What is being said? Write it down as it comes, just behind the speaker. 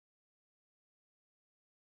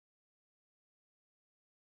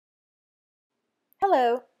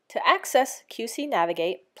Hello! To access QC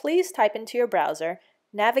Navigate, please type into your browser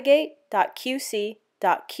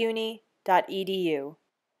navigate.qc.cuny.edu.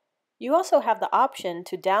 You also have the option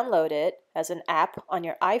to download it as an app on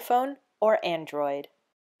your iPhone or Android.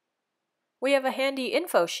 We have a handy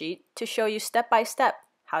info sheet to show you step-by-step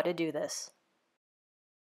how to do this.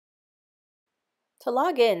 To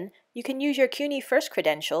log in, you can use your CUNY First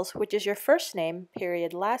credentials, which is your first name,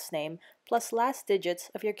 period, last name, plus last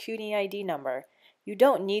digits of your CUNY ID number. You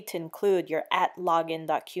don't need to include your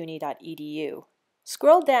 @login.cuny.edu.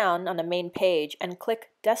 Scroll down on the main page and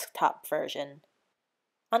click Desktop version.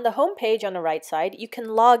 On the home page on the right side, you can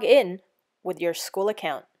log in with your school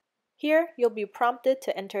account. Here, you'll be prompted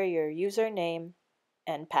to enter your username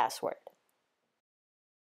and password.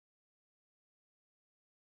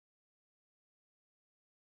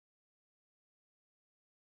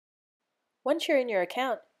 Once you're in your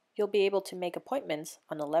account, you'll be able to make appointments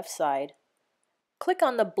on the left side. Click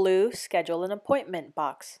on the blue Schedule an Appointment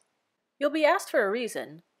box. You'll be asked for a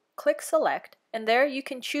reason. Click Select, and there you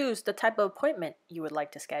can choose the type of appointment you would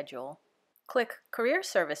like to schedule. Click Career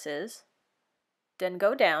Services, then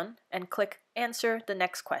go down and click Answer the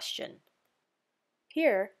next question.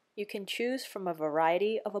 Here, you can choose from a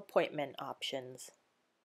variety of appointment options.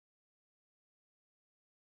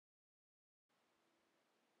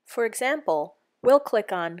 For example, we'll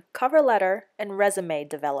click on Cover Letter and Resume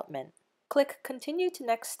Development. Click Continue to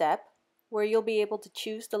Next Step, where you'll be able to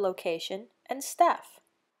choose the location and staff.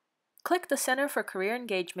 Click the Center for Career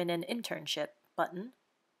Engagement and Internship button,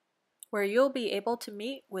 where you'll be able to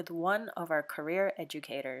meet with one of our career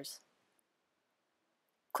educators.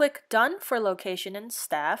 Click Done for location and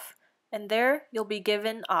staff, and there you'll be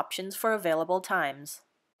given options for available times.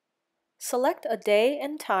 Select a day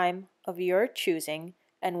and time of your choosing,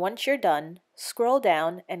 and once you're done, scroll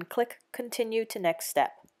down and click Continue to Next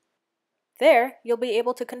Step. There, you'll be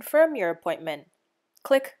able to confirm your appointment.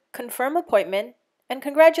 Click Confirm Appointment, and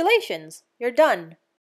congratulations! You're done!